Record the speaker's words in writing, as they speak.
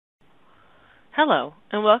Hello,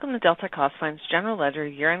 and welcome to Deltek Costpoint's General Ledger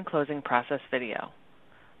Year-End Closing Process video.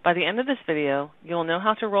 By the end of this video, you will know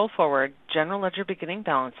how to roll forward General Ledger beginning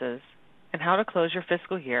balances and how to close your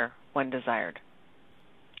fiscal year when desired.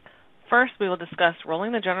 First, we will discuss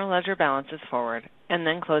rolling the General Ledger balances forward and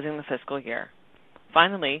then closing the fiscal year.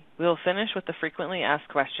 Finally, we will finish with the Frequently Asked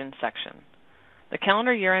Questions section. The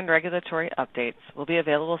calendar year-end regulatory updates will be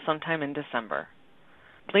available sometime in December.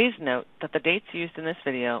 Please note that the dates used in this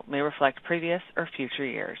video may reflect previous or future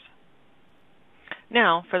years.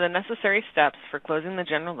 Now, for the necessary steps for closing the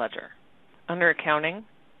General Ledger. Under Accounting,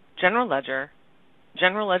 General Ledger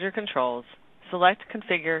Controls, select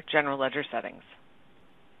Configure General Ledger Settings.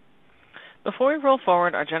 Before we roll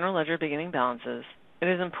forward our General Ledger beginning balances, it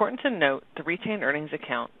is important to note the retained earnings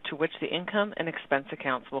account to which the income and expense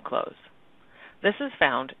accounts will close. This is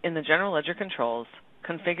found in the General Ledger Controls,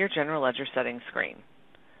 Configure General Ledger Settings screen.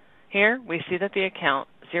 Here, we see that the account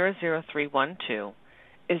 00312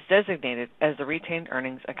 is designated as the retained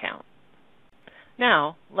earnings account.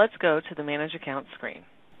 Now, let's go to the Manage Accounts screen.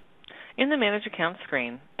 In the Manage Accounts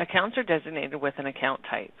screen, accounts are designated with an account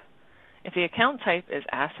type. If the account type is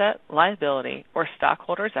Asset, Liability, or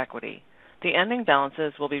Stockholders' Equity, the ending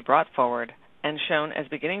balances will be brought forward and shown as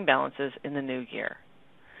beginning balances in the new year.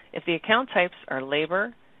 If the account types are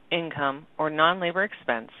Labor, Income, or Non-Labor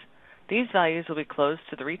Expense, these values will be closed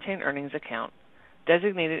to the retained earnings account,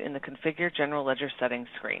 designated in the Configure General Ledger Settings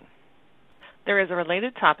screen. There is a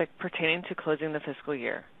related topic pertaining to closing the fiscal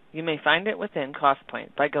year. You may find it within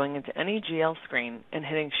Costpoint by going into any GL screen and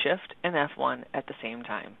hitting Shift and F1 at the same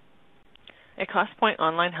time. A Costpoint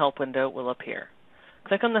online help window will appear.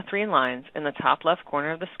 Click on the three lines in the top left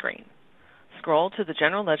corner of the screen. Scroll to the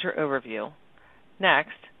General Ledger Overview.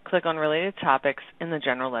 Next, click on Related Topics in the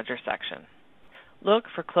General Ledger section. Look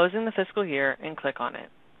for Closing the Fiscal Year and click on it.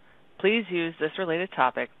 Please use this related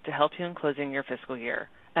topic to help you in closing your fiscal year,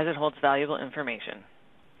 as it holds valuable information.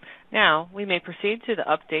 Now, we may proceed to the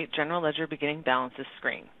Update General Ledger Beginning Balances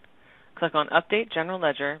screen. Click on Update General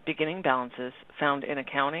Ledger Beginning Balances found in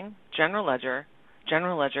Accounting, General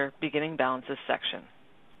Ledger Beginning Balances section.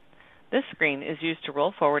 This screen is used to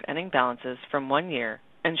roll forward ending balances from one year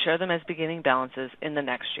and show them as beginning balances in the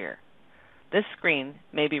next year. This screen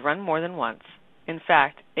may be run more than once. In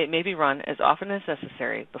fact, it may be run as often as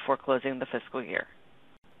necessary before closing the fiscal year.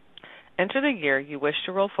 Enter the year you wish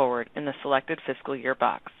to roll forward in the selected fiscal year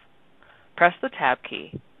box. Press the Tab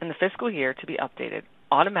key, and the fiscal year to be updated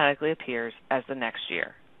automatically appears as the next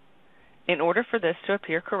year. In order for this to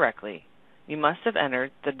appear correctly, you must have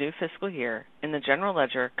entered the new fiscal year in the General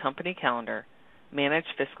Ledger Company Calendar Manage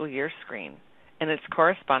Fiscal Year screen and its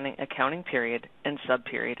corresponding accounting period and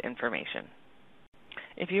sub-period information.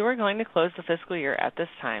 If you are going to close the fiscal year at this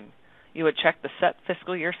time, you would check the Set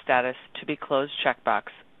Fiscal Year Status to be Closed checkbox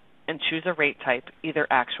and choose a rate type, either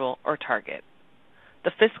Actual or Target.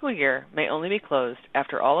 The fiscal year may only be closed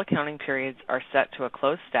after all accounting periods are set to a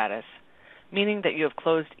closed status, meaning that you have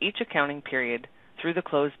closed each accounting period through the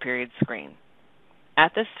Close Period screen.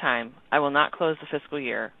 At this time, I will not close the fiscal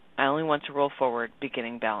year. I only want to roll forward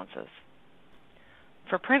beginning balances.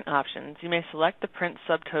 For print options, you may select the Print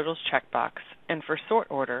Subtotals checkbox, and for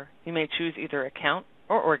sort order, you may choose either Account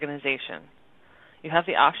or Organization. You have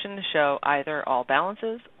the option to show either all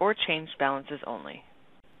balances or changed balances only.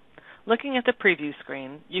 Looking at the preview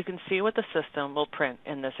screen, you can see what the system will print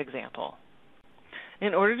in this example.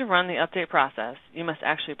 In order to run the update process, you must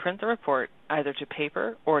actually print the report either to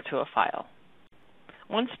paper or to a file.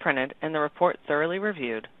 Once printed and the report thoroughly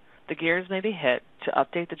reviewed, the gears may be hit to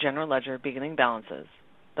update the General Ledger beginning balances.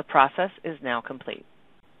 The process is now complete.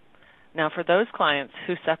 Now, for those clients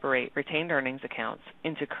who separate retained earnings accounts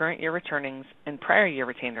into current year returnings and prior year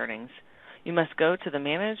retained earnings, you must go to the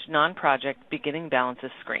Manage Non-Project Beginning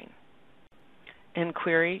Balances screen and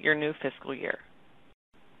query your new fiscal year.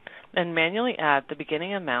 Then manually add the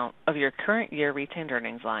beginning amount of your current year retained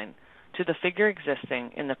earnings line to the figure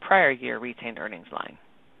existing in the prior year retained earnings line.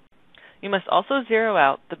 You must also zero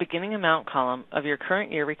out the beginning amount column of your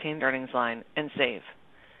current year retained earnings line and save.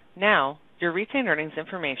 Now, your retained earnings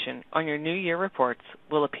information on your new year reports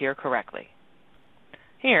will appear correctly.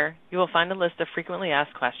 Here, you will find a list of frequently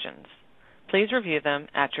asked questions. Please review them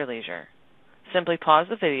at your leisure. Simply pause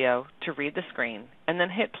the video to read the screen and then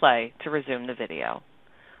hit play to resume the video.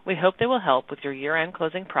 We hope they will help with your year-end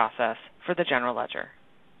closing process for the General Ledger.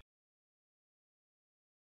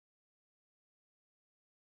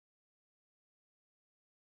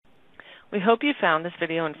 We hope you found this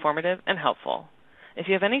video informative and helpful. If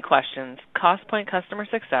you have any questions, Costpoint Customer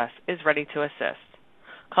Success is ready to assist.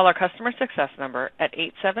 Call our Customer Success number at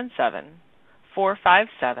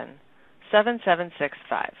 877-457-7765.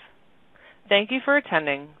 Thank you for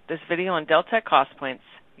attending this video on Deltek Costpoint's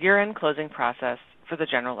year-end closing process for the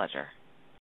General Ledger.